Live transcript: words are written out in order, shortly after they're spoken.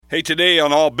Hey, today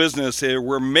on All Business,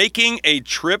 we're making a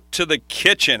trip to the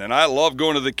kitchen, and I love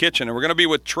going to the kitchen. And we're going to be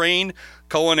with trained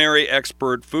culinary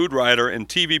expert, food writer, and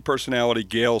TV personality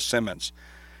Gail Simmons.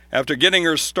 After getting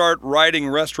her start writing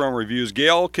restaurant reviews,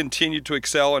 Gail continued to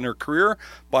excel in her career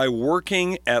by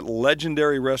working at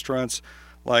legendary restaurants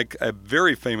like a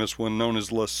very famous one known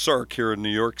as Le Cirque here in New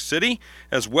York City,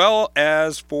 as well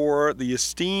as for the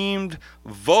esteemed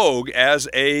Vogue as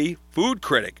a food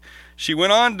critic. She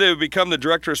went on to become the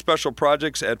director of special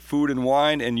projects at Food and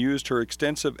Wine and used her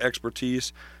extensive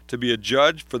expertise to be a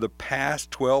judge for the past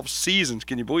 12 seasons.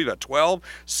 Can you believe that? 12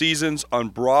 seasons on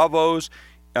Bravo's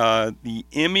the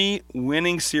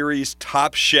Emmy-winning series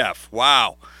Top Chef.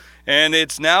 Wow. And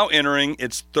it's now entering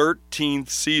its 13th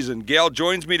season. Gail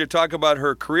joins me to talk about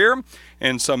her career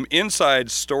and some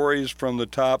inside stories from the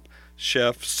Top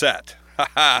Chef set.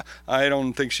 I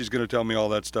don't think she's going to tell me all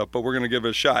that stuff, but we're going to give it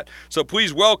a shot. So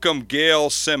please welcome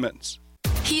Gail Simmons.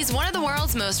 He's one of the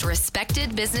world's most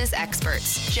respected business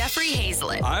experts, Jeffrey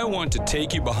Hayzlett. I want to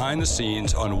take you behind the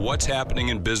scenes on what's happening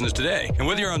in business today. And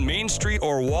whether you're on Main Street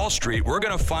or Wall Street, we're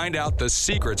going to find out the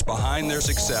secrets behind their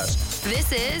success.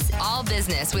 This is All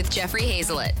Business with Jeffrey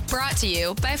Hayzlett, brought to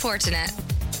you by Fortinet.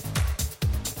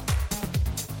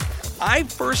 I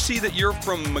first see that you're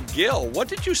from McGill. What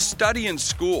did you study in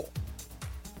school?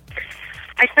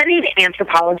 I studied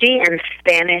anthropology and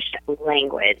Spanish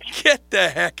language. Get the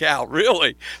heck out,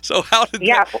 really? So how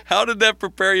did that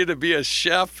prepare you to be a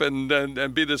chef and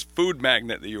be this food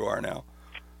magnet that you are now?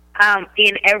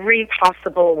 In every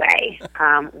possible way.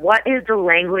 What is the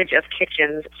language of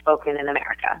kitchens spoken in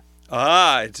America?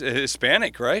 It's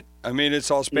Hispanic, right? I mean,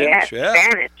 it's all Spanish. Yes, yeah,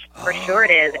 Spanish. For sure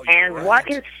it is. And right. What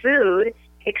is food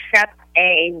except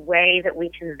a way that we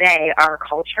convey our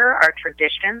culture, our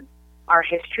traditions, our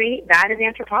history? That is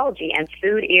anthropology, and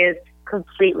food is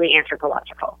completely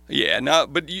anthropological. Yeah,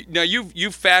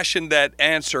 you fashioned that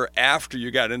answer after you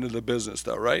got into the business,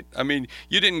 though, right? I mean,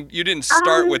 you didn't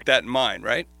start with that in mind,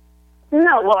 right?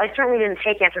 No, well, I certainly didn't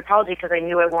take anthropology because I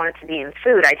knew I wanted to be in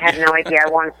food. I had no idea I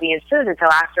wanted to be in food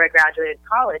until after I graduated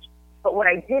college. But what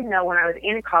I did know when I was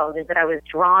in college is that I was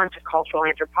drawn to cultural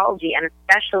anthropology, and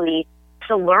especially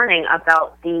to learning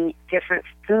about the different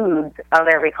foods of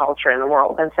every culture in the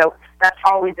world. And so that's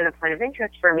always been a point of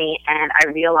interest for me, and I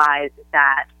realized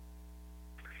that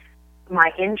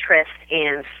my interest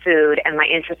in food and my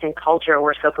interest in culture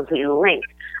were so completely linked.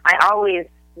 I always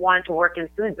wanted to work in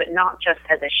food, but not just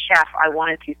as a chef. I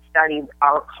wanted to study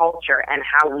our culture and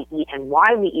how we eat and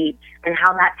why we eat and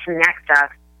how that connects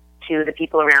us to the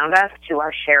people around us, to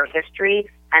our shared history,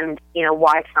 and,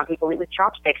 why some people eat with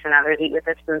chopsticks and others eat with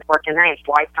a spoon, fork, and knife,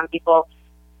 why some people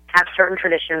have certain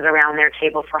traditions around their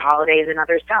table for holidays and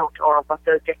others don't, or what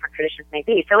those different traditions may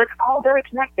be. So it's all very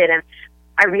connected, and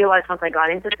I realized once I got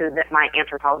into food that my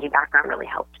anthropology background really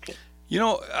helped me.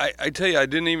 I tell you, I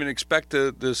didn't even expect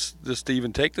this to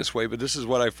even take this way, but this is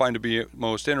what I find to be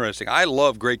most interesting. I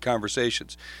love great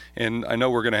conversations, and I know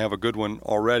we're going to have a good one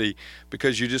already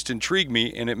because you just intrigue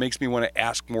me, and it makes me want to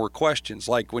ask more questions.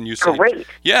 Like when you say, great.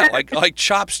 Yeah, like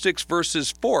chopsticks versus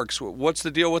forks. What's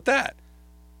the deal with that?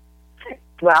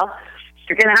 Well,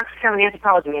 you're going to have to become an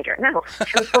anthropology major. No,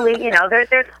 truthfully,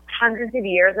 there's hundreds of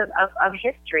years of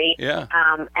history, yeah,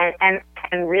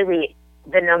 and really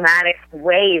the nomadic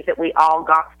ways that we all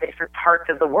got to the different parts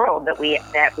of the world that we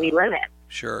live in.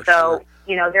 Sure. So,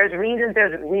 there's reasons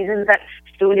that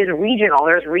food is regional.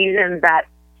 There's reasons that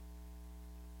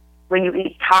when you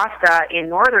eat pasta in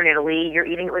northern Italy, you're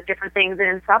eating it with different things than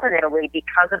in southern Italy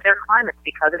because of their climate,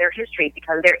 because of their history,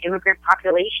 because of their immigrant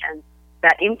population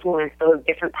that influence those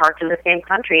different parts of the same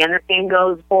country. And the same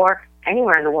goes for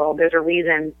anywhere in the world. There's a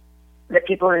reason that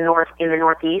people in the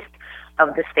northeast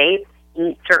of the states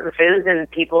eat certain foods and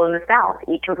people in the south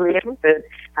eat completely different foods.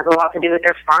 It has a lot to do with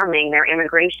their farming, their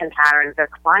immigration patterns, their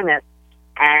climate,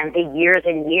 and the years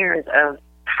and years of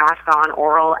passed on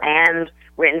oral and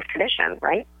written tradition,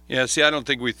 right? Yeah, see, I don't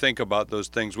think we think about those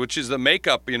things, which is the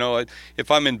makeup.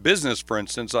 If I'm in business, for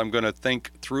instance, I'm going to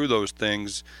think through those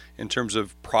things in terms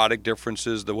of product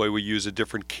differences, the way we use a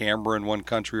different camera in one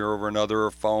country or over another,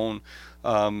 or phone,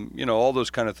 all those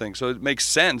kind of things. So it makes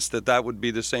sense that would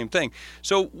be the same thing.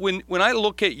 So when I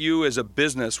look at you as a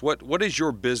business, what is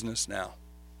your business now?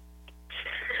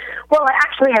 Well, I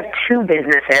actually have two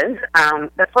businesses.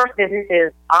 The first business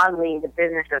is, oddly, the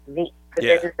business of me, the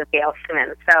business of Gail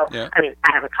Simmons. So, I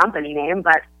have a company name,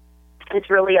 but it's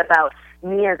really about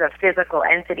me as a physical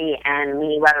entity and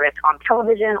me, whether it's on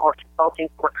television or consulting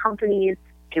for companies,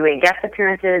 doing guest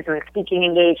appearances, doing speaking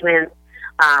engagements,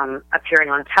 appearing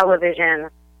on television,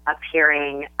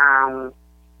 appearing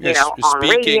you know, on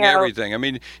speaking, radio. everything. I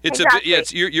mean, it's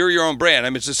Exactly. you're your own brand. I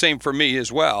mean, it's the same for me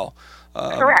as well.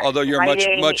 Correct. Although you're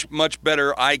Writing, much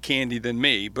better eye candy than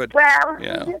me, but well,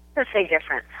 yeah. just to say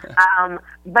different.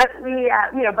 But we,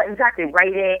 you know, but exactly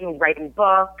writing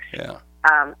books, Yeah.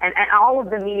 And all of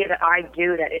the media that I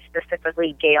do that is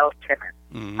specifically Gail Simmons.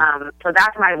 Mm-hmm. So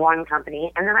that's my one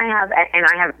company, and then I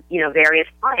have you know, various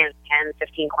clients, 10,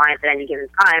 15 clients at any given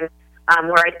time,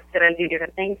 where I do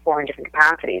different things for in different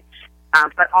capacities.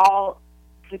 But all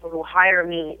people who hire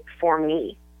me for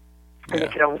me, and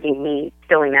it could only be me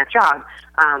filling that job,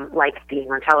 like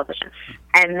being on television.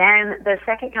 And then the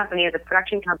second company is a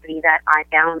production company that I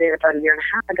founded about 1.5 years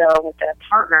ago with a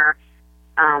partner,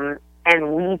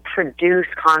 and we produce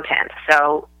content.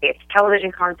 So it's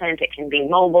television content, it can be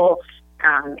mobile,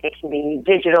 it can be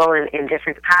digital in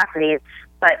different capacities.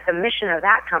 But the mission of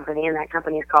that company, and that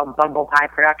company is called Bumble Pie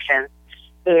Productions,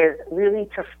 is really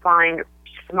to find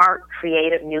smart,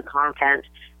 creative new content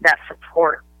that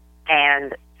support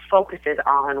and focuses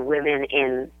on women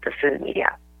in the food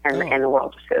media and the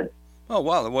world of food. Oh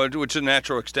wow, which is a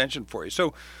natural extension for you.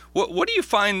 So, what do you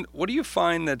find? What do you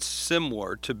find that's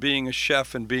similar to being a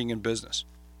chef and being in business?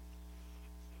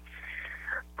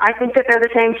 I think that they're the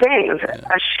same things.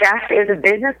 Yeah. A chef is a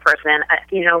business person.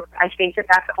 You know, I think that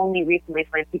that's only recently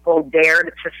when people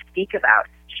dared to speak about.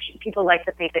 People like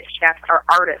to think that chefs are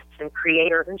artists and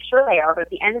creators, and sure they are. But at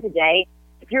the end of the day,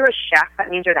 if you're a chef, that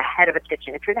means you're the head of a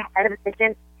kitchen. If you're the head of a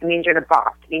kitchen, it means you're the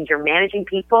boss. It means you're managing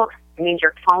people. It means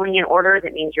you're calling in orders.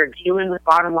 It means you're dealing with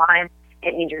bottom line.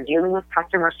 It means you're dealing with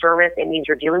customer service. It means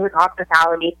you're dealing with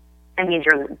hospitality. It means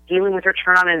you're dealing with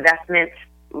return on investment,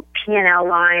 P&L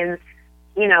lines.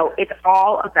 You know, it's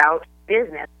all about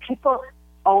business. People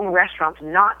own restaurants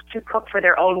not to cook for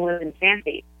their own whims and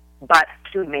fancies, but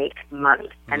to make money,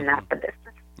 and that's the business.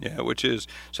 Yeah, which is,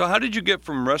 so how did you get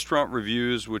from restaurant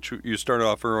reviews, which you started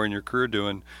off early in your career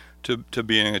doing, to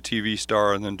being a TV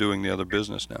star and then doing the other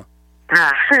business now?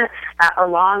 A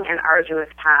long and arduous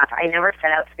path. I never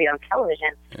set out to be on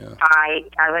television. Yeah. I,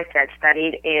 as I said,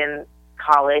 studied in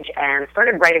college and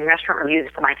started writing restaurant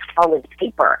reviews for my college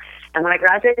paper. And when I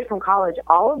graduated from college,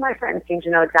 all of my friends seemed to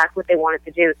know exactly what they wanted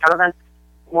to do. Some of them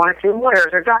wanted to be lawyers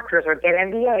or doctors or get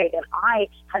MBAs, and I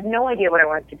had no idea what I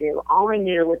wanted to do. All I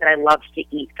knew was that I loved to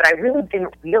eat, but I really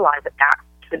didn't realize that that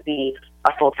could be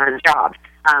a full-time job.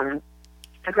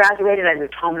 I graduated, I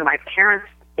moved home to my parents'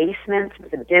 basement.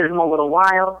 It was a dismal little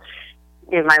while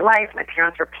in my life. My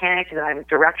parents were panicked and I was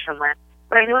directionless.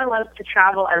 But I knew I loved to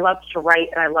travel, I loved to write,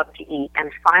 and I loved to eat.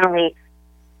 And finally,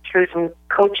 through some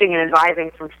coaching and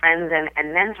advising from friends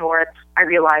and mentors, I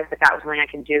realized that that was something I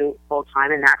could do full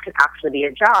time, and that could actually be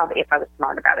a job if I was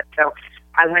smart about it. So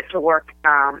I went to work.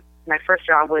 My first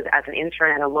job was as an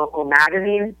intern at a local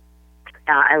magazine.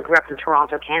 I grew up in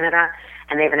Toronto, Canada,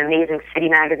 and they have an amazing city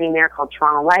magazine there called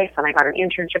Toronto Life, and I got an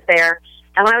internship there.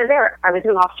 And when I was there, I was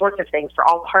doing all sorts of things for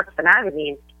all parts of the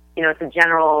magazine. You know, it's a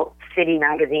general city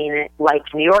magazine, like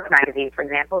New York Magazine, for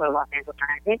example, or Los Angeles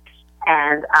Magazine.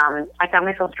 And I found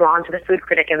myself drawn to the food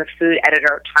critic and the food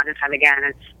editor time and time again,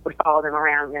 and would follow them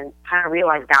around and kind of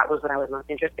realized that was what I was most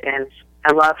interested in.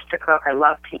 I loved to cook. I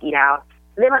loved to eat out.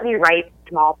 They let me write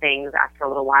small things after a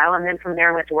little while, and then from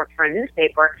there I went to work for a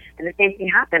newspaper, and the same thing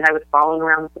happened. I was following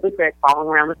around the food critic, following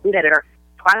around the food editor.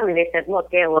 Finally, they said, look,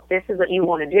 Gail, if this is what you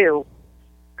want to do,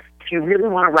 if you really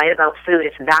want to write about food,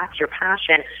 if that's your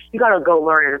passion, you got to go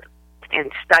learn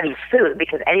and study food,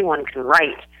 because anyone can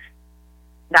write.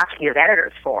 That's what you have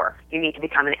editors for. You need to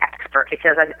become an expert,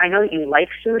 because I know that you like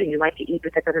food and you like to eat,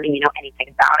 but that doesn't mean you know anything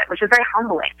about it, which is very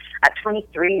humbling. At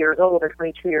 23 years old or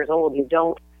 22 years old, you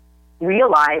don't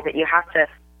realize that you have to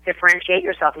differentiate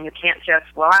yourself, and you can't just,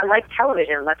 well, I like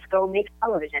television, let's go make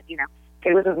television. You know,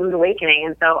 it was a rude awakening,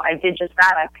 and so I did just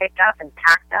that. I picked up and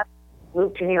packed up,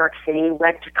 moved to New York City,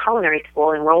 went to culinary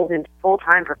school, enrolled in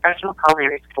full-time professional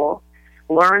culinary school,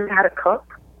 learned how to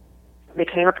cook,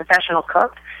 became a professional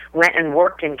cook, went and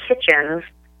worked in kitchens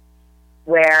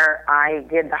where I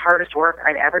did the hardest work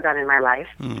I'd ever done in my life.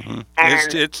 Mm-hmm.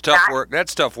 And it's tough work.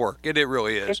 That's tough work. It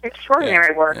really is. It's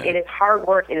extraordinary work. Yeah. It is hard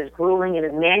work. It is grueling. It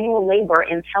is manual labor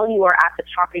until you are at the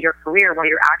top of your career, where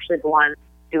you're actually the one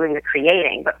doing the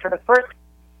creating. But for the first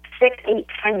 6, 8,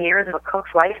 10 years of a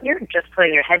cook's life, you're just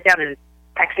putting your head down and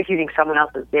executing someone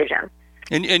else's vision.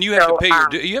 And you have to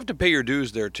pay you have to pay your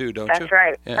dues there too, don't you? That's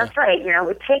right. Yeah. That's right. You know,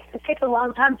 it takes a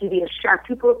long time to be a chef.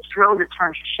 People throw the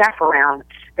term chef around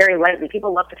very lightly.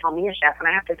 People love to call me a chef, and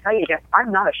I have to tell you, Jeff,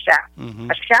 I'm not a chef.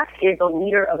 Mm-hmm. A chef is the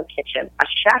leader of a kitchen. A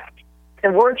chef,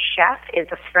 the word chef is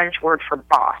the French word for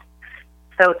boss.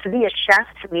 So to be a chef,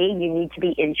 to me, you need to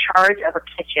be in charge of a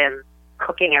kitchen,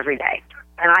 cooking every day.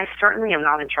 And I certainly am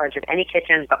not in charge of any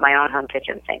kitchen but my own home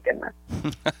kitchen, thank goodness.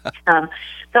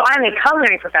 So I'm a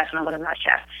culinary professional, but I'm not a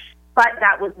chef. But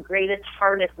that was the greatest,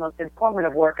 hardest, most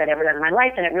informative work I'd ever done in my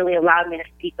life, and it really allowed me to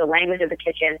speak the language of the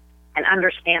kitchen and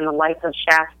understand the life of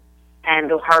chefs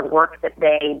and the hard work that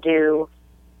they do,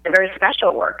 the very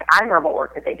special work, admirable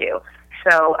work that they do.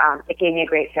 So it gave me a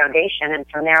great foundation, and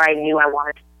from there I knew I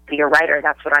wanted to be a writer.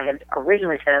 That's what I had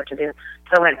originally set out to do.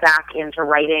 So I went back into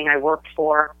writing. I worked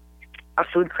for a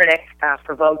food critic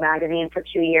for Vogue magazine for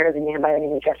 2 years, a man by the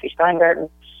name of Jeffrey Steingarten.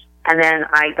 And then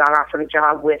I got offered a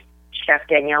job with Chef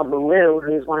Daniel Boulou,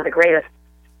 who's one of the greatest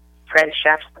French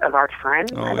chefs of our time,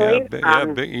 I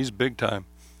believe. Big, he's big time.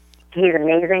 He's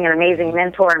amazing, an amazing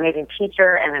mentor, an amazing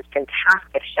teacher, and a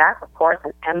fantastic chef, of course,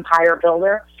 an empire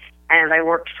builder. And I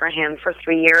worked for him for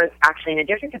 3 years, actually in a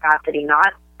different capacity,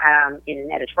 not in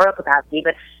an editorial capacity,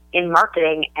 but in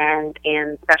marketing and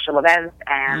in special events.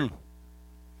 And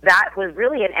that was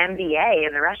really an MBA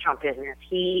in the restaurant business.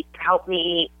 He helped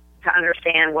me to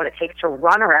understand what it takes to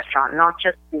run a restaurant, not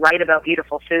just write about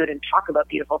beautiful food and talk about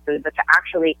beautiful food, but to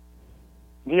actually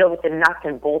deal with the nuts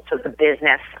and bolts of the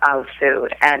business of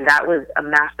food. And that was a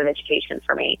massive education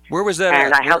for me. Where was that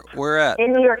and at? I helped Where at?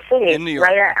 In New York City. In New York.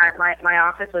 Right at my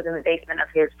office was in the basement of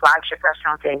his flagship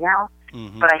restaurant, Daniel.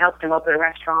 But I helped him open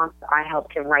restaurants. I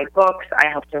helped him write books. I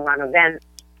helped him run events,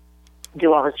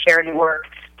 do all his charity work,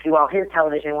 do all his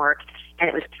television work. And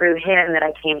it was through him that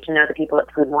I came to know the people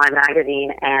at Food and Wine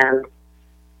magazine. And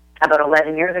about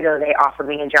 11 years ago, they offered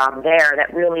me a job there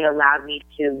that really allowed me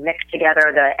to mix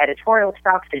together the editorial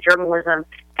stuff, the journalism,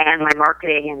 and my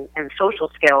marketing and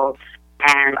social skills.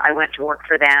 And I went to work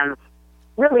for them,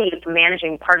 really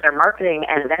managing part of their marketing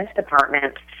and events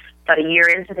department. But a year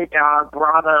into the job,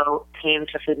 Bravo came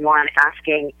to Food and Wine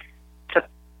asking to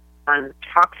on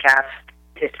Top Chef,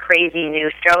 this crazy new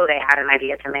show they had an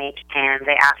idea to make, and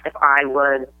they asked if I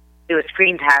would do a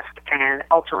screen test, and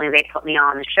ultimately they put me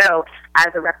on the show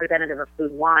as a representative of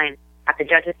Food and Wine at the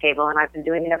judges table, and I've been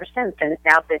doing it ever since, and it's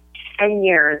now been 10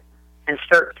 years and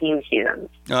 13 seasons.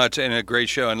 No, it's a great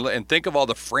show, and think of all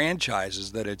the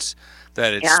franchises that it's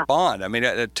spawned. I mean,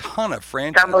 a ton of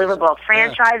franchises. It's unbelievable.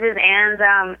 Franchises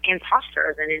and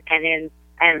imposters, and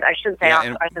I shouldn't say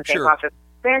imposters.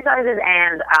 Franchises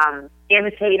and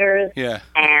imitators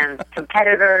and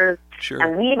competitors. Sure.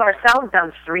 And we've ourselves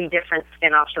done 3 different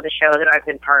spin-offs of the show that I've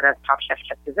been part of: Top Chef,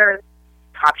 Chef Desserts,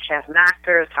 Top Chef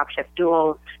Masters, Top Chef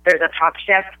Duels. There's a Top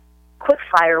Chef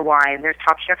Quickfire Wine. There's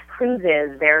Top Chef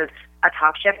Cruises. There's a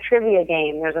Top Chef Trivia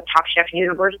game. There's a Top Chef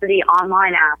University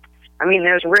online app. I mean,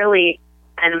 there's really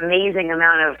an amazing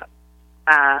amount of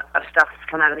stuff that's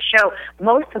come out of the show.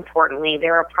 Most importantly,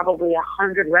 there are probably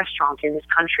 100 restaurants in this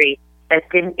country that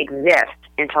didn't exist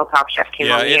until Top Chef came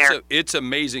on the air. It's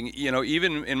amazing. You know,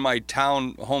 even in my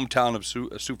hometown of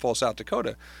Sioux Falls, South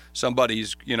Dakota,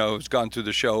 somebody's has gone through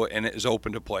the show and is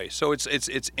open to play. So it's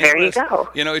there you go.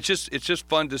 You know, it's just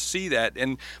fun to see that,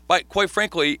 and quite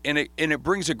frankly, and it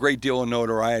brings a great deal of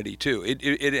notoriety too.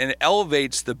 It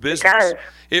elevates the business.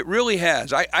 It really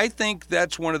has. I think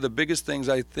that's one of the biggest things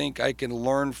I think I can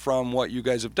learn from what you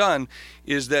guys have done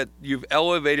is that you've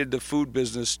elevated the food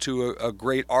business to a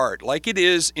great art, like it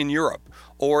is in Europe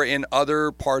or in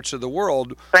other parts of the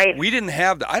world. Right. We didn't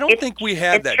have that. I don't think we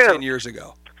had that 10 years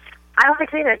ago. I don't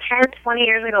think we did. 10, 20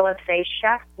 years ago, let's say,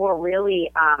 chefs were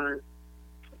really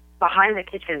behind the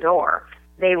kitchen door.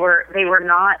 They were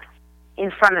not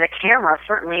in front of the camera,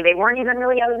 certainly. They weren't even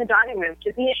really out in the dining room.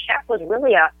 To be a chef was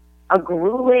really a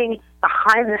grueling,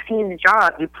 behind-the-scenes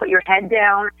job. You put your head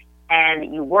down,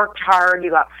 and you worked hard.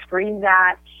 You got screamed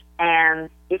at, and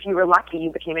if you were lucky,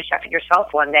 you became a chef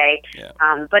yourself one day. Yeah.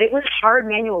 But it was hard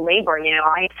manual labor. You know,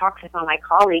 I talked to some of my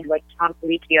colleagues, like Tom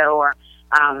Colicchio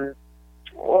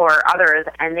or others,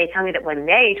 and they tell me that when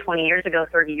they, 20 years ago,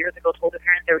 30 years ago, told their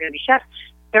parents they were going to be chefs,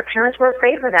 their parents were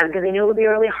afraid for them because they knew it would be a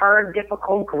really hard,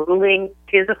 difficult, grueling,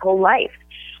 physical life.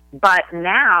 But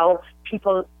now,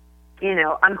 people,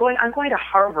 I'm going to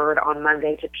Harvard on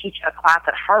Monday to teach a class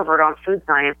at Harvard on food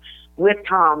science with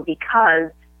Tom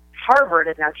because Harvard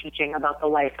is now teaching about the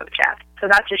life of chefs. So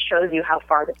that just shows you how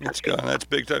far this country is. That's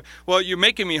big time. Well, you're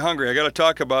making me hungry. I got to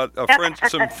talk about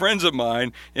some friends of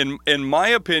mine. In my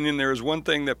opinion, there is one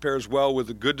thing that pairs well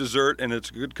with a good dessert, and it's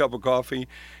a good cup of coffee.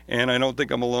 And I don't think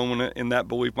I'm alone in that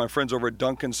belief. My friends over at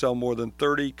Dunkin' sell more than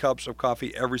 30 cups of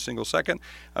coffee every single second.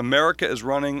 America is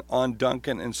running on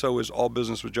Dunkin', and so is All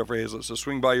Business with Jeffrey Hayzlett. So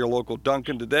swing by your local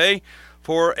Dunkin' today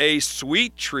for a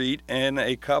sweet treat and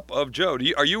a cup of Joe.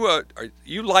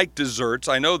 You like desserts?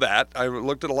 I know that. I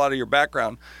looked at a lot of your background.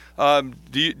 Do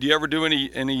you ever do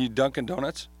any Dunkin'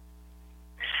 Donuts?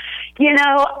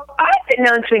 I been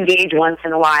known to engage once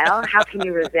in a while. How can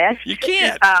you resist? You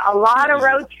can't. A lot of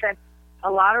road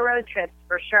trips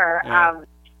for sure. Yeah.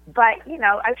 But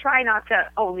I try not to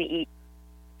only eat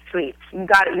sweets. You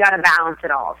got to balance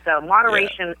it all. So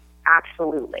moderation,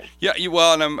 absolutely. Yeah.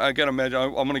 Well, and I got to imagine.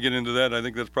 I'm going to get into that. I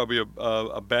think that's probably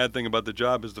a bad thing about the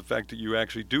job is the fact that you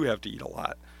actually do have to eat a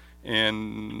lot,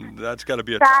 and that's got to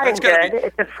be That is good.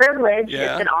 It's a privilege.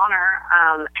 Yeah. It's an honor,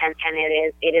 and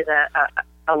it is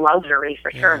a luxury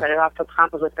for sure. But it also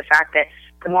comes with the fact that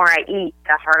the more I eat,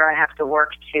 the harder I have to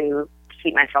work to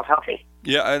keep myself healthy.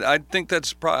 Yeah, I think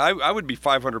that's probably. I would be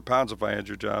 500 pounds if I had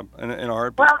your job in a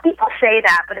heartbeat. Well, people say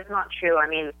that, but it's not true. I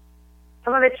mean,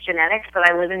 some of it's genetics, but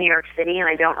I live in New York City, and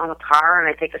I don't own a car, and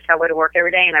I take the subway to work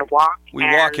every day, and I walk. We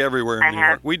walk everywhere in New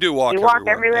York. We do walk. You walk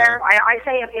everywhere. Yeah. I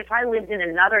say if I lived in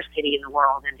another city in the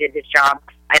world and did this job,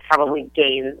 I'd probably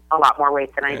gain a lot more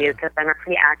weight than I do because I'm a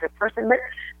pretty active person. But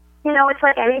it's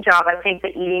like any job. I think the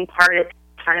eating part is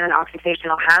kind of an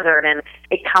occupational hazard, and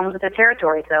it comes with the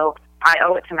territory. So I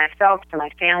owe it to myself, to my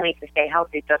family, to stay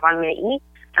healthy. So if I'm going to eat,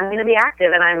 I'm going to be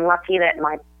active, and I'm lucky that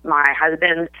my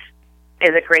husband is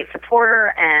a great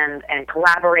supporter and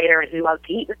collaborator, and he loves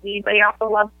to eat with me, but he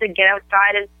also loves to get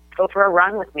outside and go for a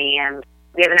run with me. And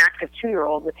we have an active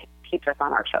 2-year-old, which keeps us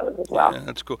on our toes as well. Yeah,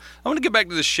 that's cool. I want to get back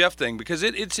to the chef thing because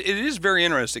it is very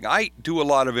interesting. I do a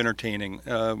lot of entertaining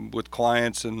with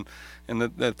clients and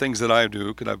the things that I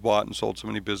do because I've bought and sold so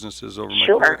many businesses over my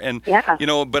career. And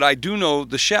but I do know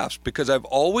the chefs because I've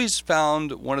always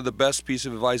found one of the best piece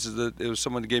of advice is that it was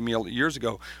someone that gave me years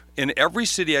ago. In every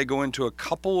city, I go into a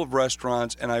couple of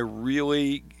restaurants and I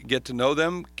really get to know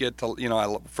them.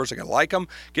 First I got to like them,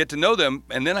 get to know them,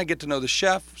 and then I get to know the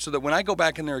chef so that when I go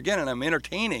back in there again and I'm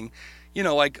entertaining.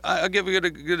 Like I'll give you a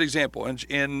good example.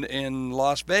 In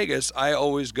Las Vegas, I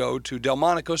always go to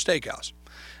Delmonico Steakhouse.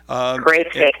 Great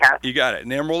steakhouse. You got it.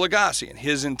 And Emeril Lagasse and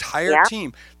his entire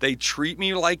team, they treat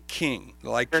me like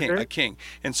a king.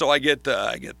 And so I get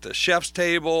the chef's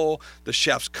table. The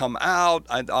chefs come out.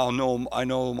 I know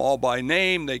them all by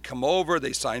name. They come over.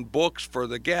 They sign books for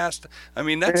the guest. I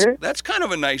mean, that's kind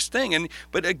of a nice thing.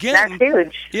 But again, that's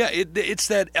huge. Yeah, it's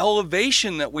that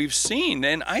elevation that we've seen,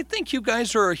 and I think you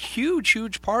guys are a huge,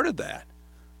 huge part of that.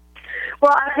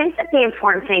 Well, I think that the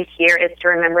important thing here is to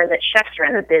remember that chefs are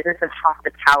in the business of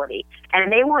hospitality,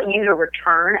 and they want you to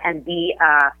return and be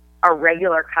a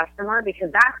regular customer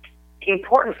because that's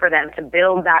important for them to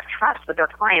build that trust with their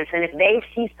clients. And if they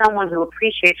see someone who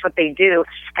appreciates what they do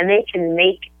and they can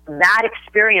make that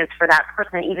experience for that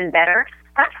person even better,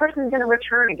 that person's going to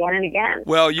return again and again.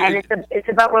 Well, and it's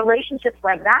about relationships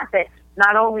like that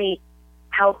not only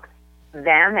help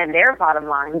them and their bottom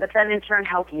line, but then in turn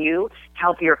help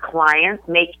your clients,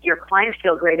 make your clients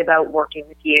feel great about working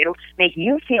with you, make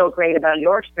you feel great about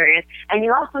your experience, and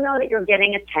you also know that you're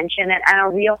getting attention and a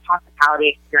real hospitality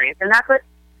experience. And that's what,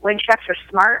 when chefs are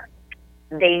smart,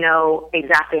 they know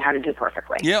exactly how to do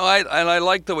perfectly. Yeah, I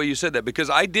like the way you said that because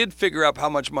I did figure out how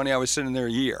much money I was sending there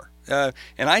a year. And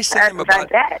I sent him about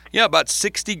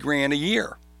 $60,000 a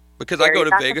year because I go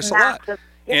to Vegas a lot.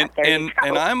 Yeah, and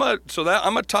I'm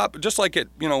a top, just like it,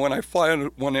 when I fly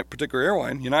on one particular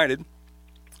airline, United,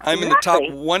 I'm in the top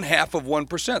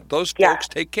 0.5%. Those folks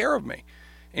take care of me.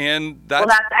 And that's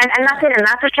that's it. And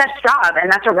that's a chef's job,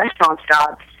 and that's a restaurant's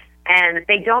job. And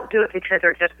they don't do it because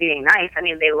they're just being nice. I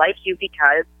mean, they like you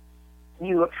because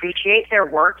you appreciate their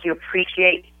work, you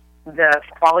appreciate the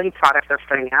quality products they're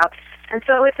putting out. And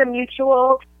so it's a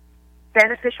mutual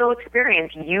beneficial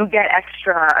experience. You get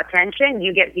extra attention,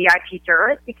 you get VIP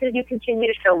service because you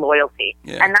continue to show loyalty.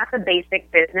 Yeah. And that's a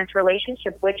basic business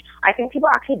relationship, which I think people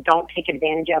actually don't take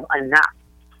advantage of enough.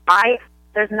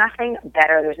 There's nothing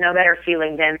better, there's no better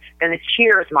feeling than the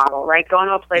Cheers model, right? Going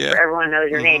to a place where everyone knows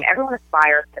your name. Everyone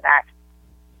aspires to that.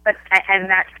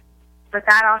 But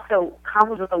that also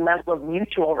comes with a level of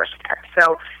mutual respect.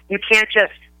 So you can't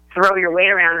just throw your weight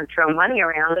around and throw money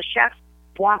around. The chef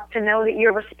wants to know that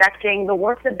you're respecting the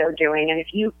work that they're doing. And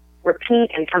if you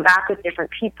repeat and come back with different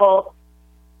people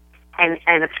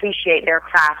and appreciate their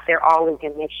craft, they're always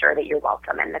going to make sure that you're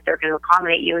welcome and that they're going to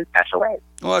accommodate you in special ways.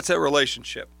 Well, that's that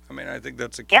relationship. I mean, I think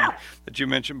that's a key that you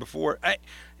mentioned before. I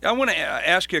want to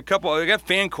ask you a couple. I got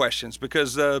fan questions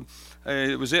because I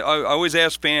always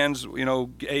ask fans,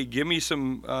 hey, give me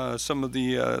some of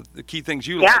the key things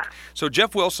you like. So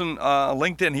Jeff Wilson,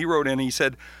 LinkedIn, he wrote in, he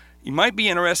said, it might be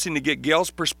interesting to get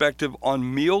Gail's perspective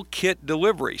on meal kit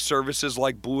delivery services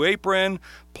like Blue Apron,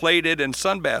 Plated, and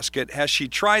Sunbasket. Has she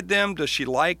tried them? Does she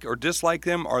like or dislike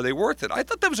them? Are they worth it? I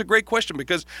thought that was a great question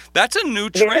because that's a new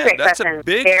trend. That's a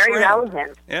big very trend.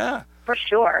 Relevant. Yeah, for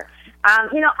sure. I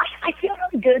feel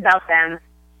really good about them.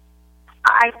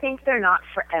 I think they're not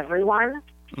for everyone.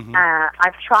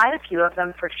 I've tried a few of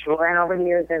them for sure, and over the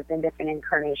years there's been different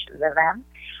incarnations of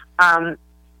them.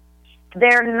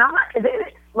 They're not.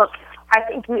 Look, I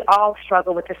think we all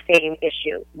struggle with the same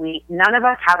issue. None of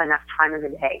us have enough time in the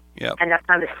day, enough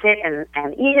time to sit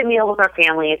and eat a meal with our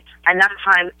families, enough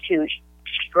time to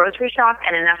grocery shop,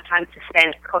 and enough time to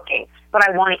spend cooking. But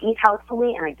I want to eat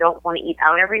healthfully, and I don't want to eat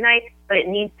out every night. But it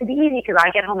needs to be easy because I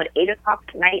get home at 8 o'clock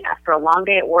at night after a long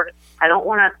day at work. I don't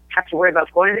want to have to worry about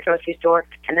going to the grocery store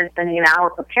and then spending an hour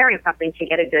preparing something to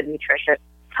get a good, nutritious,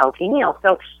 healthy meal.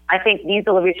 So I think these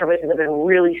delivery services have been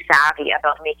really savvy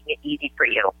about making it easy for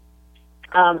you.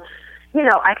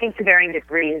 I think to varying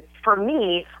degrees. For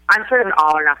me, I'm sort of an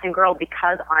all-or-nothing girl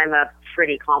because I'm a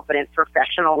pretty competent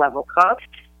professional level cook.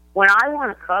 When I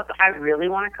want to cook, I really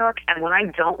want to cook. And when I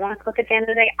don't want to cook at the end of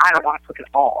the day, I don't want to cook at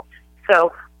all.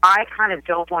 So I kind of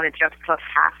don't want to just cook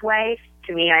halfway.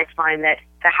 To me, I find that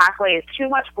the halfway is too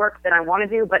much work that I want to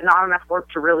do, but not enough work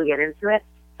to really get into it.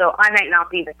 So I might not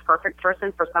be the perfect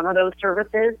person for some of those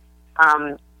services.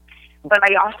 But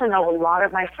I also know a lot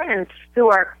of my friends who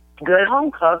are good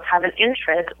home cooks, have an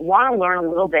interest, want to learn a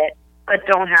little bit, but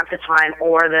don't have the time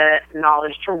or the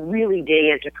knowledge to really dig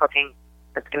into cooking.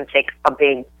 That's going to take a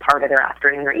big part of their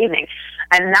afternoon or evening.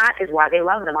 And that is why they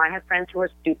love them. I have friends who are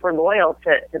super loyal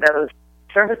to those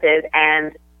services,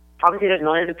 and obviously there's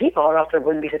millions of people, or else there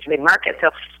wouldn't be such a big market.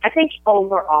 So I think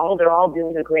overall they're all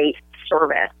doing a great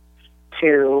service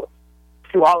to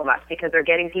all of us because they're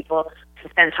getting people to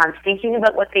spend time thinking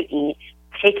about what they eat,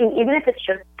 taking, even if it's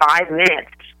just 5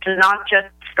 minutes, to not just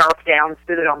scarf down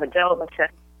food on the go, but to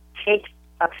take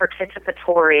a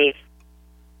participatory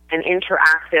and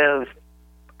interactive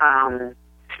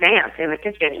stance in the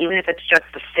kitchen, even if it's just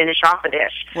to finish off a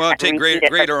dish. Well, take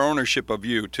greater ownership of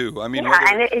you too. I mean,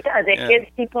 and it does. It gives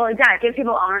people, it gives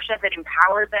people ownership. It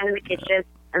empowers them in the kitchen,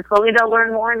 and slowly they'll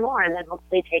learn more and more, and then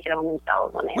hopefully take it on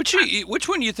themselves when they. Which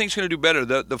one do you think is going to do better?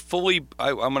 The fully,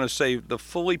 I'm going to say the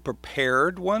fully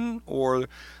prepared one, or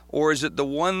is it the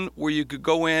one where you could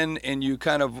go in and you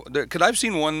kind of, because I've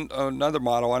seen another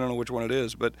model, I don't know which one it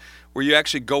is, but where you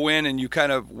actually go in and you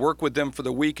kind of work with them for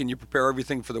the week and you prepare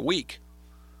everything for the week.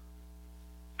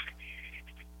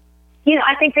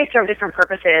 I think they serve different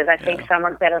purposes. I think some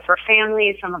are better for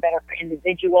families, some are better for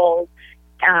individuals,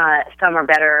 some are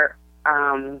better,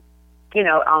 on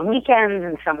weekends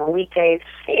and some on weekdays.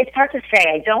 It's hard to say.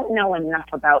 I don't know enough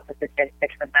about the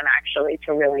statistics of them actually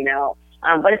to really know.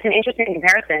 But it's an interesting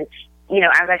comparison.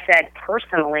 As I said,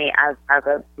 personally, as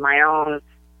a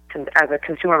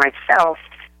consumer myself,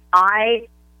 I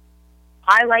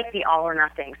like the all or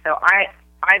nothing. So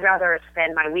I'd rather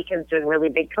spend my weekends doing really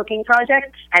big cooking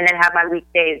projects and then have my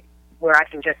weekdays where I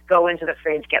can just go into the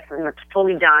fridge, get something that's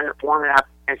fully done, warm it up,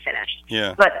 and finish.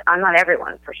 Yeah. But I'm not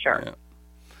everyone, for sure.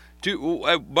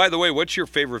 Yeah. By the way, what's your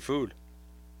favorite food?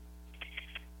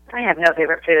 I have no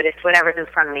favorite food. It's whatever's in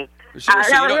front of me.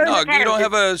 Seriously, you don't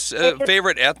have a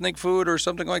favorite ethnic food or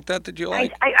something like that you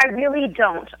like? I really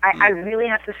don't. I really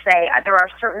have to say there are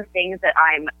certain things that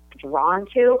I'm drawn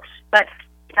to, but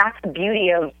that's the beauty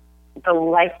of the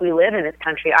life we live in this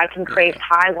country. I can crave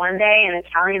Thai one day and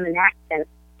Italian the next, and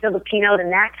Filipino the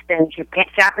next, and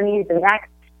Japanese the next.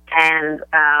 And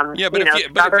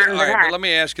but let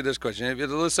me ask you this question: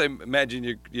 let's say, imagine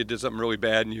you did something really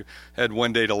bad and you had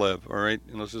one day to live, all right?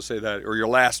 And let's just say that, or your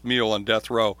last meal on death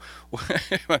row.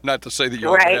 Not to say that you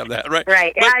ought to have that, right?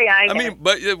 Right.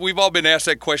 But, but we've all been asked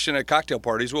that question at cocktail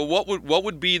parties. Well, what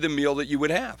would be the meal that you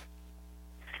would have?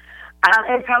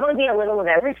 It'd probably be a little of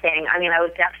everything. I mean, I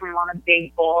would definitely want a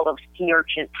big bowl of sea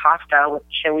urchin pasta with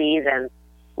chilies and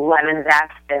lemon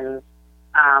zest and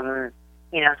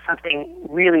something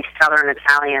really southern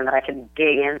Italian that I could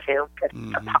dig into, because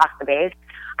a pasta base.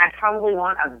 I probably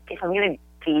want if I'm going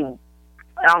to be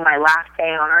on my last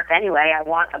day on Earth anyway, I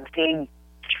want a big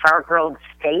char-grilled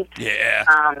steak.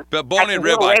 Yeah. But bone-in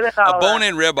ribeye. A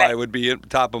bone-in ribeye would be at the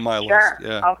top of my list.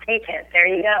 Yeah. I'll take it. There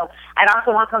you go. I'd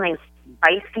also want something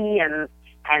spicy and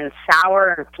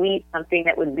sour and sweet, something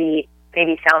that would be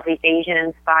maybe Southeast Asian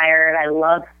inspired. I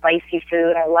love spicy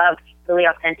food. I love really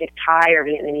authentic Thai or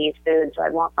Vietnamese food, so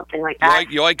I'd want something like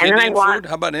that. You like Indian food?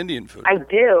 How about Indian food? I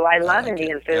do. I love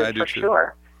Indian food for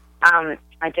sure.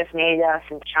 I just made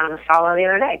some chana masala the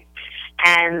other day.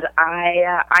 And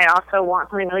I also want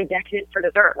something really decadent for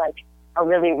dessert, like a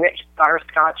really rich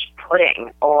butterscotch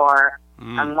pudding or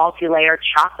a multi-layer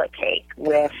chocolate cake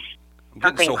with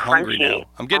I'm getting so hungry now.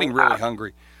 I'm getting really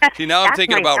hungry. See, now I'm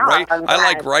thinking about rice. I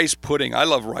like rice pudding. I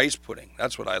love rice pudding.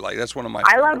 That's what I like. That's one of my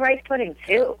favorites. I love rice pudding,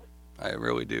 too. I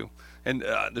really do. And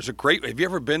there's a great. Have you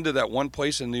ever been to that one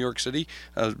place in New York City?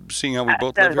 Seeing how we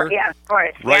both live here. Yeah, of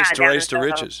course. Rice down to in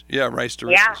Riches. Yeah, Rice to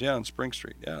Riches. Yeah, on Spring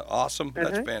Street. Yeah, awesome.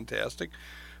 That's fantastic.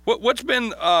 What's been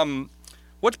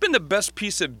the best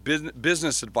piece of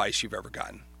business advice you've ever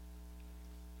gotten?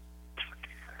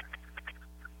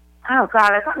 Oh,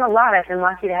 God, I've gotten a lot. I've been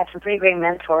lucky to have some pretty great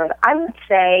mentors. I would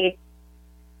say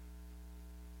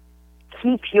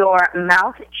keep your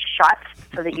mouth shut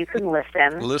so that you can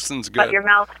listen. Listen's good. But your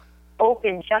mouth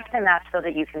open just enough so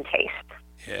that you can taste.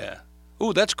 Yeah.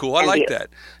 Oh, that's cool. I like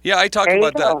that. Yeah, I talk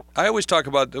about that. I always talk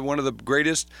about one of the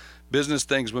greatest business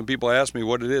things when people ask me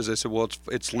what it is. I said, well,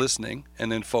 it's listening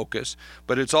and then focus,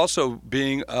 but it's also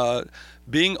being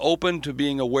open to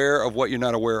being aware of what you're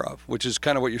not aware of, which is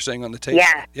kind of what you're saying on the taste.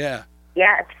 Yeah. Yeah.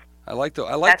 Yes. I like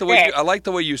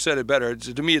the way you said it better.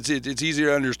 To me, it's easier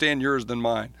to understand yours than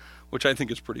mine, which I think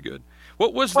is pretty good.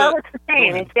 It's the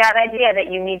same. It's that idea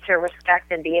that you need to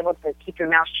respect and be able to keep your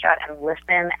mouth shut and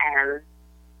listen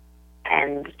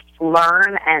and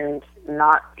learn and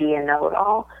not be a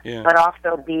know-it-all, but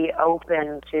also be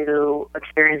open to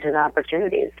experiences and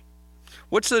opportunities.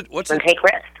 And take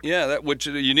risk. Yeah, which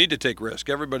you need to take risk.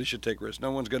 Everybody should take risk.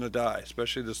 No one's going to die,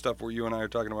 especially the stuff where you and I are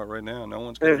talking about right now. No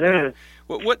one's going to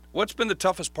die. What's been the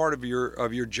toughest part of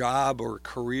your job or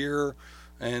career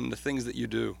and the things that you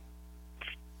do?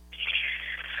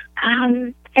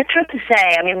 It's hard to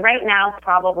say. I mean, right now,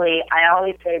 probably, I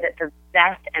always say that the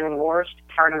best and worst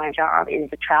part of my job is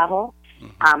the travel.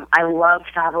 I love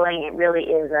traveling. It really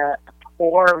is a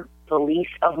core belief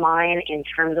of mine in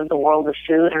terms of the world of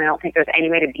food, and I don't think there's any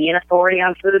way to be an authority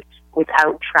on food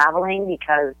without traveling,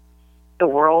 because the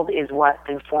world is what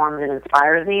informs and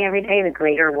inspires me every day, the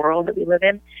greater world that we live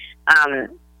in.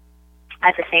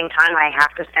 At the same time, I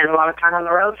have to spend a lot of time on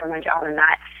the road for my job, and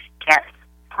that gets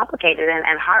complicated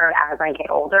and hard as I get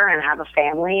older and have a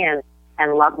family and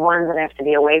loved ones that I have to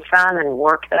be away from and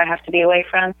work that I have to be away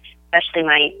from, especially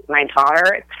my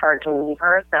daughter. It's hard to leave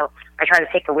her, so I try to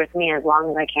take her with me as long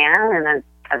as I can and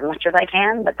as much as I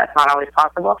can, but that's not always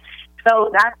possible. So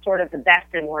that's sort of the best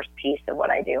and worst piece of what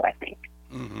I do, I think.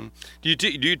 Mm-hmm. Do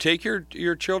you take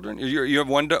your children? You have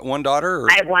one daughter?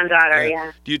 Or? I have one daughter,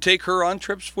 yeah. Do you take her on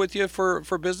trips with you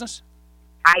for business?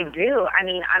 I do. I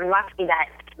mean, I'm lucky that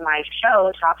my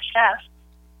show, Top Chef,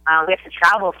 we have to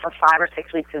travel for 5 or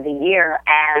 6 weeks of the year,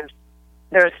 and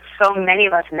there's so many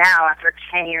of us now after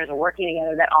 10 years of working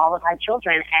together that all have had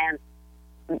children, and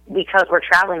because we're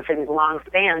traveling for these long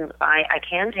spans, I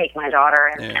can take my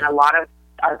daughter, and a lot of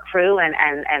our crew and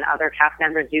other cast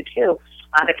members do too.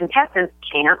 The contestants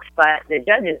can't, but the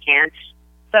judges can.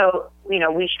 So, we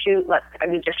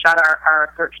just shot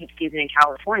our 13th season in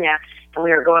California, and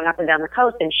we were going up and down the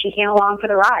coast, and she came along for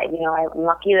the ride. I'm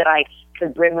lucky that I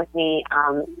could bring with me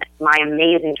my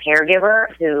amazing caregiver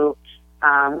who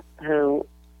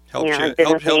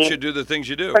helps you do the things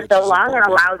you do for so long, and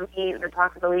allows me the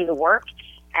possibility to work.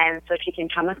 And so she can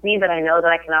come with me, but I know that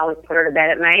I can always put her to bed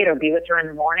at night or be with her in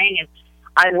the morning. And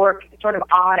I work sort of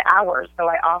odd hours, so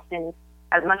I often,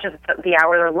 as much as the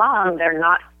hours are long, they're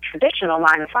not traditional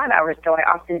 9 to 5 hours, so I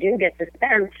often do get to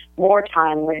spend more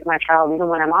time with my child even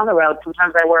when I'm on the road.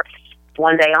 Sometimes I work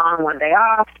one day on, one day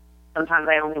off. Sometimes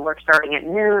I only work starting at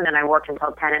noon, and I work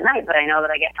until 10 at night, but I know that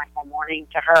I get my whole morning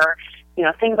to her,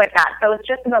 things like that. So it's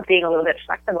just about being a little bit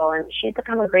flexible, and she's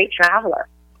become a great traveler.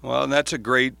 Well, and that's a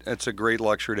great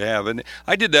luxury to have, and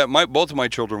I did that. Both of my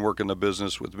children work in the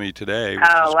business with me today. Which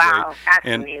is wow, great. That's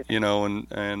and amazing.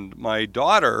 And my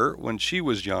daughter, when she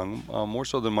was young, more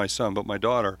so than my son, but my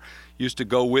daughter used to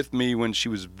go with me when she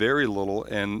was very little,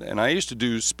 and I used to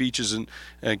do speeches and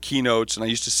keynotes, and I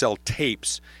used to sell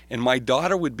tapes, and my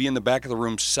daughter would be in the back of the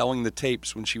room selling the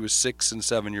tapes when she was 6 and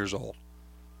 7 years old.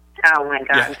 Oh, my God.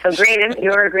 Yeah. So great.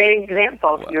 You're a great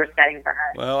example you were setting for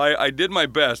her. Well, I did my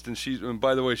best, and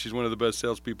by the way, she's one of the best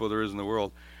salespeople there is in the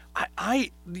world.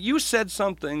 You said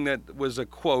something that was a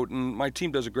quote, and my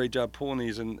team does a great job pulling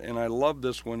these, and I love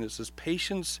this one. It says,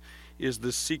 "Patience is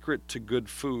the secret to good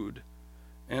food."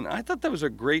 And I thought that was a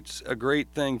great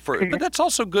thing but that's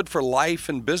also good for life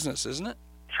and business, isn't it?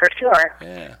 For sure.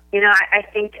 Yeah. I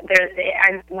think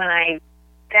when I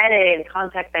said it in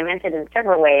context, I meant it in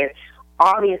several ways.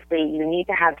 Obviously, you need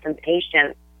to have some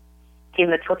patience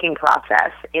in the cooking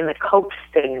process, in the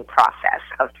coaxing process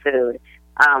of food.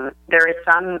 There is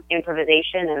some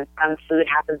improvisation, and some food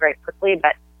happens very quickly,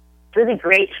 but really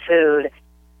great food,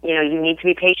 you need to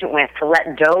be patient with, to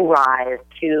let dough rise,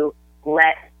 to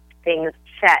let things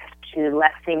set, to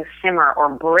let things simmer or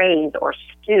braise or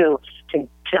stew, to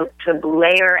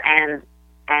layer and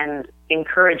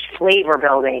encourage flavor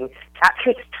building. That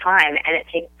takes time, and it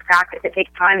takes practice. It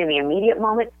takes time in the immediate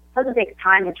moment, doesn't take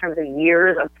time in terms of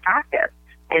years of practice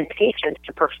and patience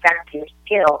to perfect your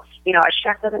skill. You know, a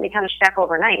chef doesn't become a chef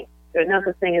overnight. There's no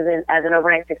such thing as an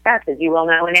overnight success, as you well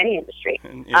know in any industry.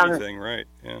 In anything, right?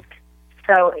 Yeah.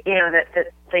 So, you know,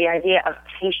 the idea of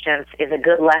patience is a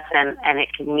good lesson, and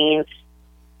it can mean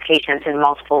patience in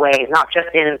multiple ways, not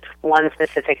just in one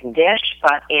specific dish,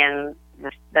 but in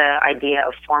the idea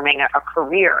of forming a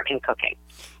career in cooking.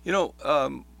 You know,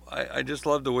 I just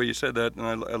love the way you said that, and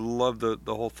I love the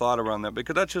whole thought around that,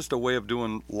 because that's just a way of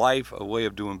doing life, a way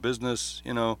of doing business,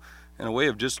 you know, and a way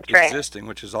of just existing,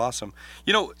 which is awesome.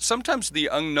 You know, sometimes the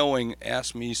unknowing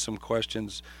asks me some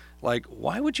questions like,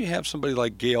 why would you have somebody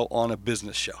like Gail on a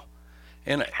business show?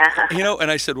 And, you know,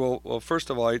 and I said, well, first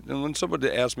of all, and when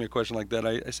somebody asked me a question like that,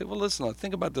 I said, well, listen,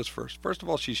 think about this first. First of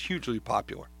all, she's hugely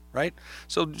popular, right?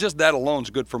 So just that alone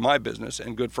is good for my business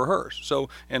and good for hers. So,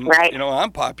 and, you know,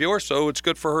 I'm popular, so it's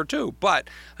good for her too. But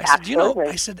I said, you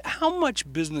know, how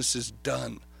much business is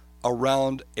done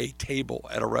around a table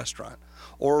at a restaurant?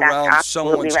 Or around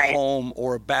someone's home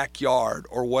or a backyard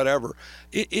or whatever.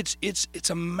 It's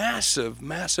a massive,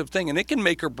 massive thing, and it can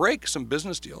make or break some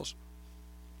business deals.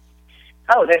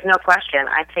 Oh, there's no question.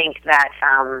 I think that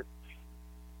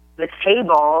the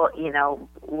table, you know,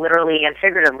 literally and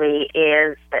figuratively,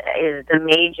 is the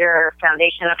major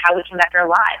foundation of how we conduct our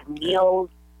lives. Meals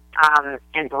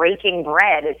and breaking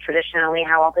bread is traditionally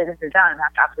how all business is done.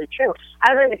 That's absolutely true.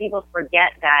 I think that people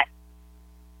forget that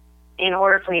in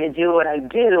order for me to do what I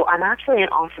do, I'm actually an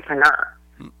entrepreneur.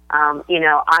 You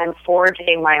know, I'm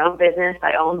forging my own business.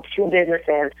 I own 2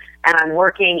 businesses, and I'm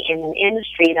working in an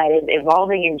industry that is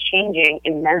evolving and changing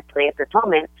immensely at this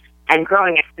moment and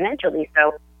growing exponentially.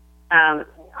 So I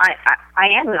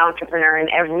am an entrepreneur in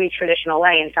every traditional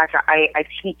way. In fact, I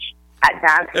teach at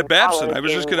Babson. At Babson, I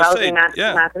was just going to say,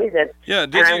 Massachusetts. Yeah,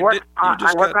 and I work on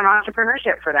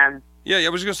entrepreneurship for them. Yeah, I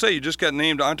was going to say, you just got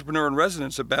named Entrepreneur in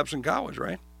Residence at Babson College,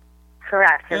 right?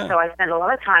 Correct. And so I spend a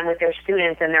lot of time with their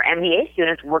students and their MBA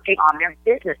students working on their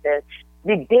businesses.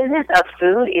 The business of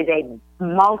food is a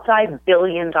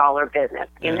multi-billion-dollar business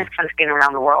in this country and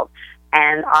around the world.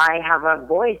 And I have a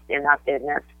voice in that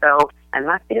business, so I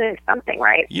must be doing something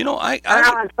right. You know,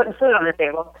 I'm putting food on the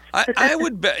table. I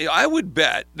would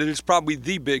bet that it's probably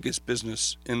the biggest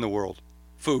business in the world.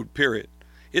 Food, period.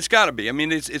 It's got to be. I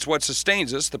mean, it's what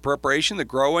sustains us, the preparation, the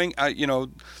growing, you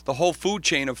know, the whole food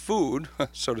chain of food,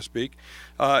 so to speak,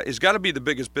 has got to be the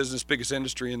biggest business, biggest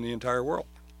industry in the entire world.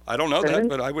 I don't know that,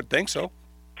 but I would think so.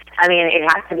 I mean, it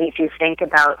has to be if you think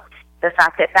about the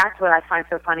fact that that's what I find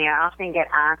so funny. I often get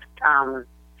asked,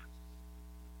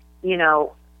 you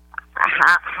know,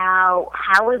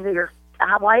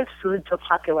 why is food so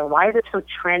popular? Why is it so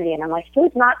trendy? And I'm like,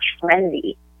 food's not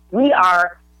trendy. We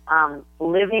are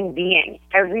living beings.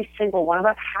 Every single one of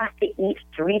us has to eat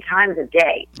 3 times a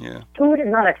day. Yeah. Food is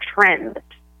not a trend.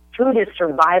 Food is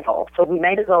survival, so we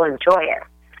might as well enjoy it.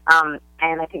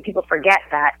 And I think people forget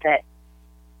that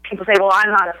people say, well,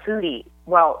 I'm not a foodie.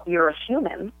 Well, you're a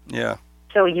human. Yeah.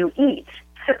 So you eat,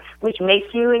 which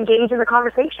makes you engage in the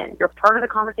conversation. You're part of the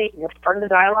conversation. You're part of the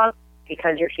dialogue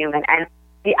because you're human. And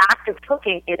the act of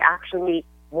cooking is actually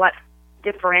what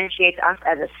differentiates us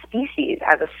as a species,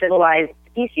 as a civilized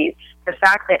species. The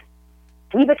fact that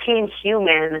we became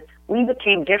human, we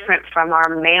became different from our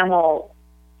mammal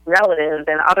relatives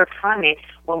and other primates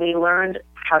when we learned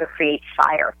how to create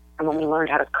fire and when we learned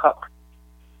how to cook.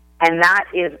 And that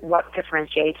is what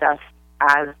differentiates us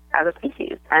as a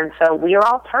species. And so we are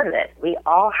all part of it. We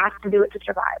all have to do it to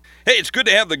survive. Hey, it's good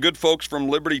to have the good folks from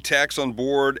Liberty Tax on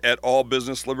board at All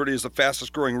Business. Liberty is the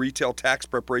fastest growing retail tax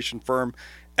preparation firm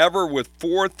ever, with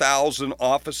 4,000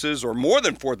 offices, or more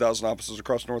than 4,000 offices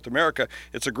across North America.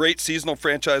 It's a great seasonal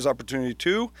franchise opportunity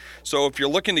too. So if you're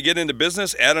looking to get into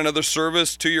business, add another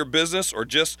service to your business, or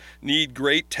just need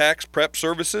great tax prep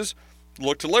services,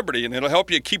 look to Liberty, and it'll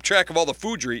help you keep track of all the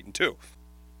food you're eating too.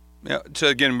 Yeah,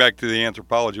 so getting back to the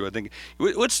anthropology, I think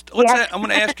what's that? I'm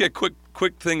going to ask you a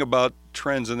quick thing about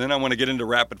trends, and then I want to get into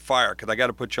rapid fire because I got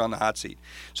to put you on the hot seat.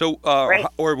 So,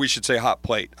 or we should say hot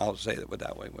plate. I'll say it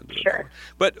that way. Sure.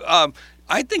 But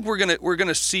I think we're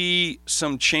gonna see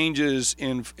some changes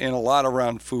in a lot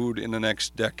around food in the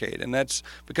next decade, and that's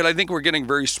because I think we're getting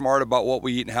very smart about what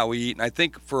we eat and how we eat. And I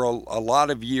think for a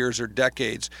lot of years or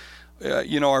decades,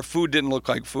 our food didn't look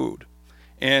like food.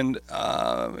 And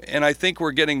I think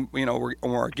we're getting, we're more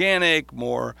organic,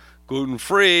 more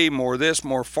gluten-free, more this,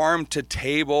 more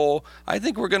farm-to-table. I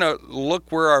think we're going to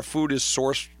look where our food is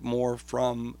sourced more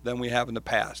from than we have in the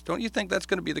past. Don't you think that's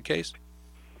going to be the case?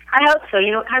 I hope so.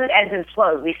 It kind of ebbs and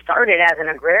flows. We started as an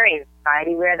agrarian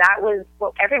society where that was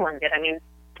what everyone did. I mean,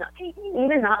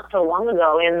 even not so long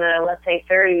ago, in the, let's say,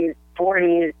 30s,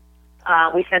 40s,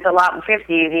 We spent a lot in the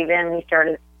 50s even.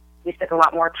 We spent a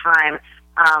lot more time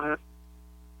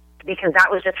because that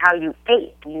was just how you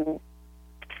ate. You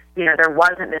know, there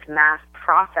wasn't this mass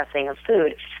processing of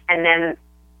food. And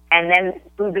then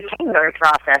food became very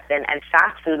processed, and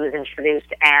fast food was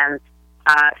introduced, and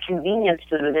convenience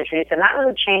food was introduced, and that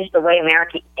really changed the way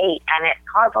America ate, and it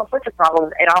caused all sorts of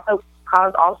problems. It also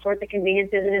caused all sorts of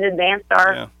conveniences, and it advanced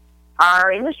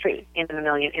our industry in a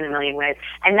million ways.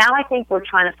 And now I think we're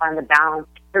trying to find the balance.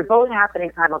 They're both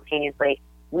happening simultaneously.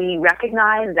 We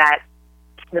recognize that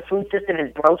the food system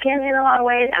is broken in a lot of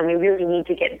ways, and we really need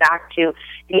to get back to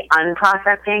the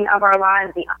unprocessing of our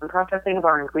lives, the unprocessing of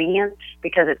our ingredients,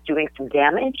 because it's doing some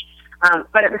damage.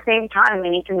 But at the same time, we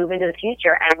need to move into the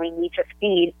future, and we need to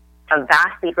feed a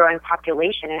vastly growing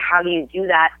population. And how do you do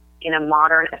that in a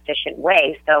modern, efficient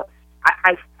way? So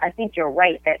I think you're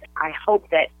right that I hope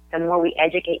that the more we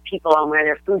educate people on where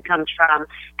their food comes from,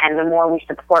 and the more we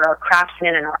support our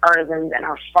craftsmen and our artisans and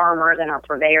our farmers and our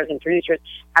purveyors and producers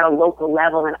at a local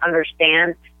level and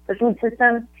understand the food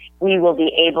system, we will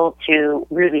be able to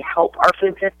really help our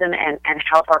food system and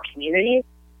help our communities.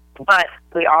 But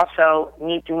we also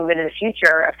need to move into the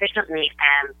future efficiently,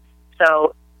 and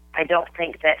so I don't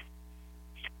think that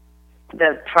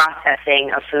the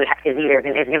processing of food is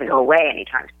going to go away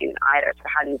anytime soon either. So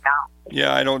how do you balance?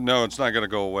 Yeah, I don't know. It's not going to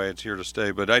go away. It's here to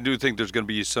stay. But I do think there's going to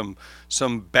be some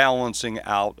balancing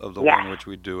out of the way in which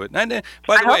we do it. And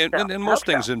by the way, in most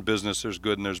things in business, there's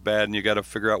good and there's bad, and you got to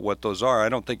figure out what those are. I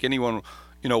don't think anyone,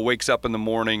 wakes up in the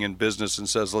morning in business and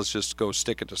says, "Let's just go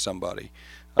stick it to somebody."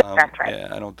 That's right.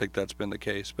 Yeah, I don't think that's been the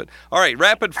case. But all right,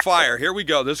 rapid fire. Here we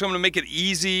go. This is going to make it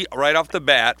easy right off the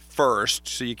bat first,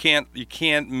 so you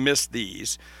can't miss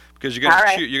these because you're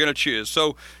going to choose.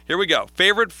 So here we go.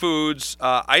 Favorite foods: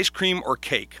 ice cream or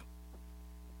cake?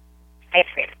 Ice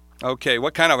cream. Okay,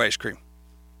 what kind of ice cream?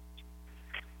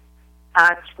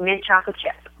 Mint chocolate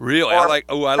chip. Really? I like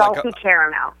salty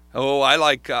caramel. Oh, I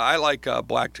like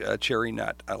black cherry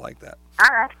nut. I like that. All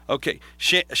right. Okay,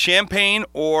 champagne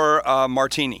or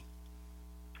martini?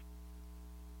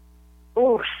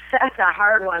 Ooh, that's a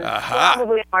hard one.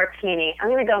 Probably martini. I'm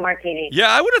going to go martini. Yeah,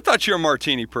 I would have thought you're a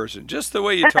martini person, just the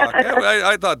way you talk.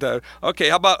 I thought that. Okay,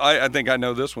 how about, I think I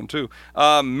know this one too.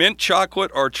 Mint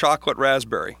chocolate or chocolate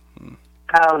raspberry?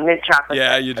 Oh, mint chocolate.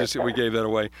 Yeah, we gave that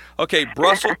away. Okay,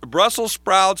 Brussels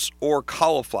sprouts or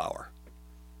cauliflower?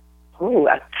 Ooh,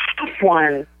 a tough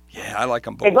one. Yeah, I like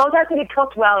them both. They both have to be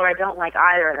cooked well, or I don't like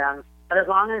either of them. But as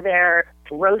long as they're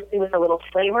roasted with a little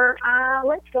flavor,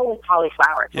 let's go with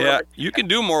cauliflower. Yeah, you can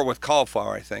do more with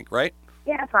cauliflower, I think, right?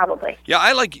 Yeah, probably. Yeah,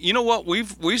 I like. You know what?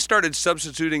 We started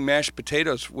substituting mashed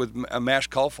potatoes with mashed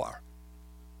cauliflower.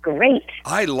 Great.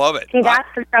 I love it. See, that's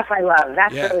the stuff I love.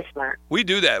 That's really smart. We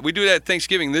do that. We do that at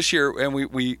Thanksgiving this year, and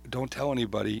we don't tell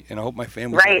anybody, and I hope my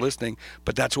family's not listening,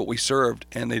 but that's what we served,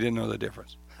 and they didn't know the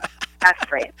difference. That's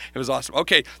great. It was awesome.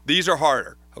 Okay, these are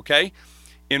harder, okay?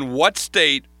 In what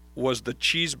state was the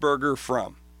cheeseburger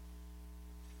from?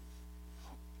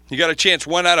 You got a chance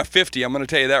 1 out of 50. I'm going to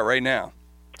tell you that right now.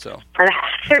 So.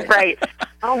 Right.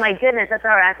 Oh, my goodness. That's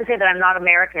all right. I have to say that I'm not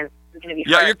American. It's going to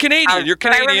be hard. You're Canadian. You're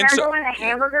Canadian. I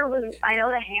remember when the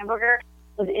hamburger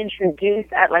was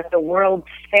introduced at, the World's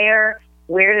Fair.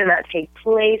 Where did that take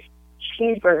place?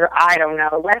 Cheeseburger, I don't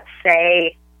know. Let's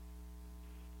say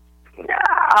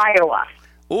Iowa.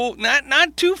 Oh,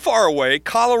 not too far away.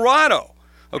 Colorado.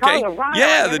 Okay. Colorado,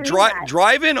 yeah, the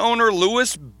drive-in owner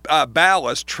Louis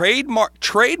Ballas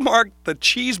trademarked the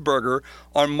cheeseburger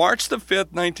on March the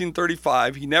 5th,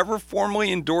 1935. He never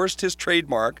formally endorsed his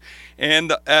trademark,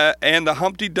 and the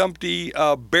Humpty Dumpty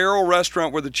Barrel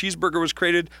restaurant where the cheeseburger was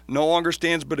created no longer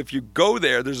stands. But if you go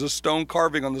there's a stone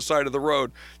carving on the side of the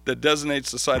road that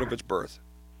designates the site of its birth.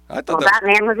 I thought that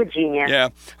man was a genius. Yeah.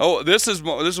 Oh, this is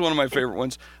one of my favorite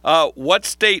ones. What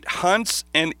state hunts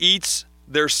and eats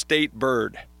their state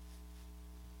bird?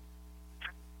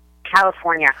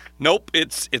 California. Nope,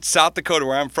 it's South Dakota,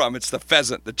 where I'm from. It's the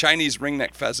pheasant, the Chinese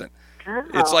ringneck pheasant. Oh.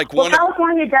 It's like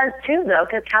California does too, though,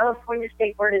 because California's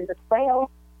state bird is the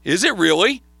quail. Is it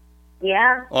really?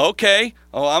 Yeah. Okay.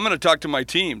 Oh, I'm going to talk to my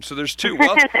team. So there's two.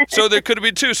 Well, so there could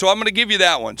be two. So I'm going to give you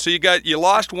that one. So you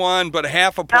lost one, but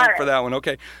half a point for that one.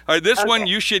 Okay. All right. This one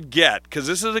you should get because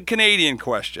this is a Canadian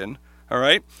question. All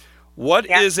right. What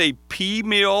is a pea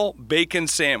meal bacon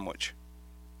sandwich?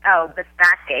 Oh, the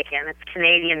stack bacon. It's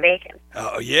Canadian bacon.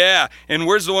 Oh yeah. And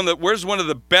where's one of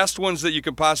the best ones that you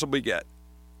could possibly get?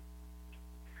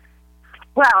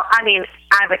 Well, I mean,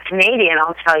 as a Canadian,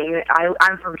 I'll tell you,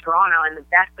 I'm from Toronto, and the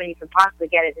best thing you can possibly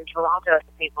get is in Toronto at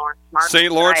the St. Lawrence Market.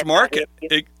 St. Lawrence Market.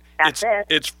 That's it.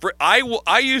 It's free.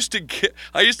 I used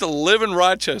to live in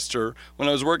Rochester when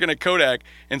I was working at Kodak,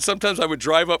 and sometimes I would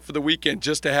drive up for the weekend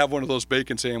just to have one of those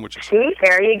bacon sandwiches. See,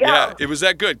 there you go. Yeah, it was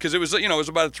that good because it was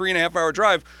about a 3.5 hour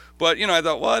drive. But I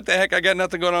thought, what the heck? I got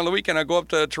nothing going on the weekend. I go up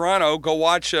to Toronto, go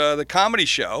watch the comedy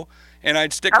show. And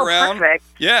I'd stick around, perfect.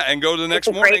 Yeah, and go to the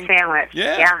next morning. It's a great sandwich.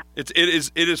 Yeah. It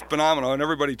is phenomenal, and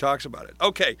everybody talks about it.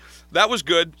 Okay, that was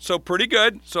good. So pretty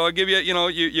good. So I'll give you,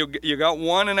 you got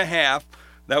 1.5.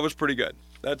 That was pretty good.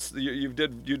 You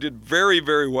did very,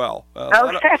 very well. A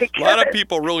lot of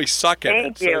people really suck at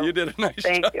it. So you did a nice job.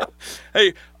 Thank you.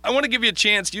 Hey, I want to give you a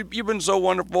chance. You've been so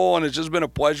wonderful, and it's just been a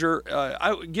pleasure.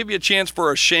 I'll give you a chance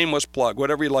for a shameless plug,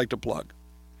 whatever you'd like to plug.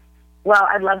 Well,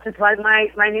 I'd love to plug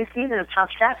my new season of Top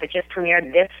Chef. It just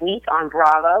premiered this week on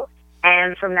Bravo.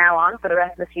 And from now on, for the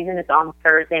rest of the season, it's on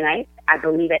Thursday night, I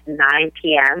believe at 9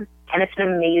 p.m. And it's an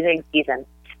amazing season.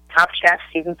 Top Chef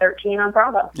Season 13 on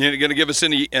Bravo. You're going to give us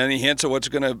any hints of what it's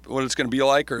going to be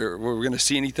like, or we're going to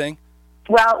see anything?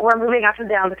 Well, we're moving up and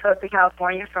down the coast of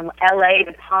California from L.A.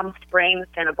 to Palm Springs,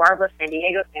 Santa Barbara, San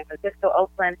Diego, San Francisco,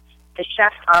 Oakland. The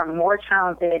chefs are more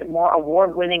talented, more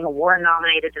award-winning,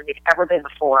 award-nominated than they've ever been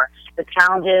before. The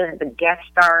challenges, the guest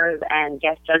stars, and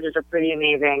guest judges are pretty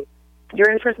amazing. You're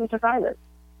in for some surprises.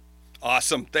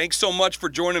 Awesome. Thanks so much for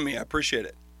joining me. I appreciate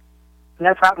it.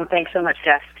 No problem. Thanks so much,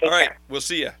 Jeff. Take care. All right. Care. We'll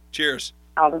see you. Cheers.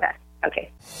 All the best.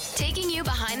 Okay. Taking you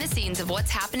behind the scenes of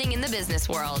what's happening in the business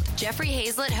world, Jeffrey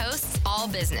Hayzlett hosts All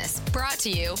Business, brought to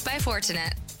you by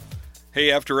Fortinet. Hey,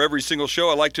 after every single show,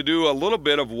 I like to do a little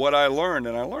bit of what I learned,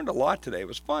 and I learned a lot today. It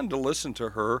was fun to listen to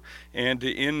her and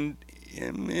to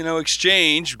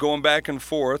exchange, going back and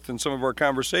forth in some of our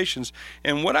conversations.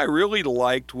 And what I really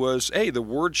liked was, the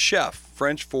word chef,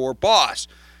 French for boss.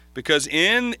 Because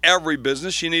in every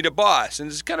business, you need a boss. And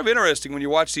it's kind of interesting when you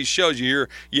watch these shows. You hear,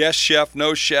 yes, chef,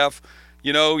 no chef.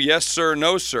 Yes, sir,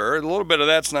 no, sir. A little bit of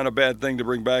that's not a bad thing to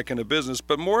bring back into business.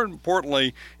 But more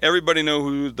importantly, everybody know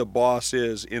who the boss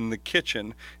is in the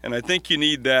kitchen. And I think you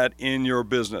need that in your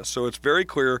business. So it's very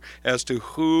clear as to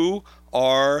who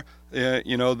are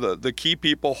the key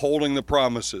people holding the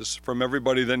promises from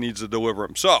everybody that needs to deliver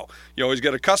them. So you always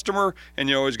got a customer and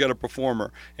you always got a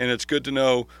performer. And it's good to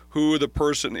know who the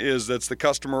person is that's the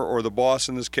customer or the boss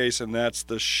in this case, and that's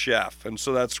the chef. And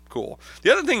so that's cool.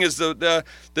 The other thing is the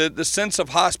sense of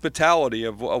hospitality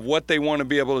of what they want to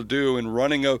be able to do in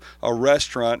running a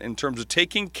restaurant in terms of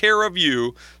taking care of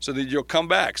you so that you'll come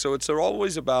back. So it's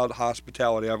always about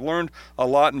hospitality. I've learned a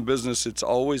lot in business. It's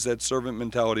always that servant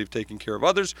mentality of taking care of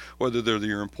others, whether they're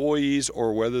your employees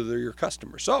or whether they're your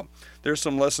customers. So there's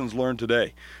some lessons learned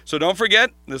today. So don't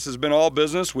forget, this has been All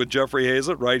Business with Jeffrey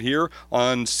Hayzlett right here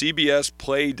on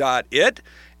CBSPlay.it.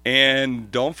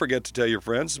 And don't forget to tell your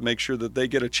friends, make sure that they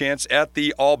get a chance at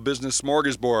the All Business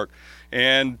Smorgasbord,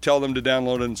 and tell them to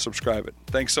download it and subscribe it.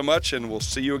 Thanks so much, and we'll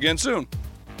see you again soon.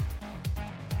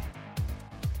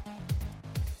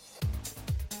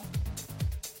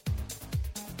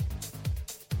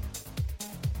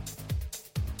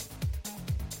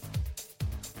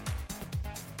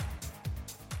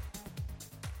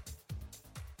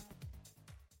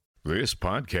 This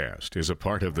podcast is a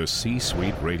part of the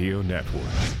C-Suite Radio Network.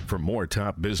 For more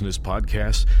top business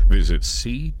podcasts, visit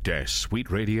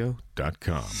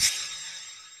c-suiteradio.com.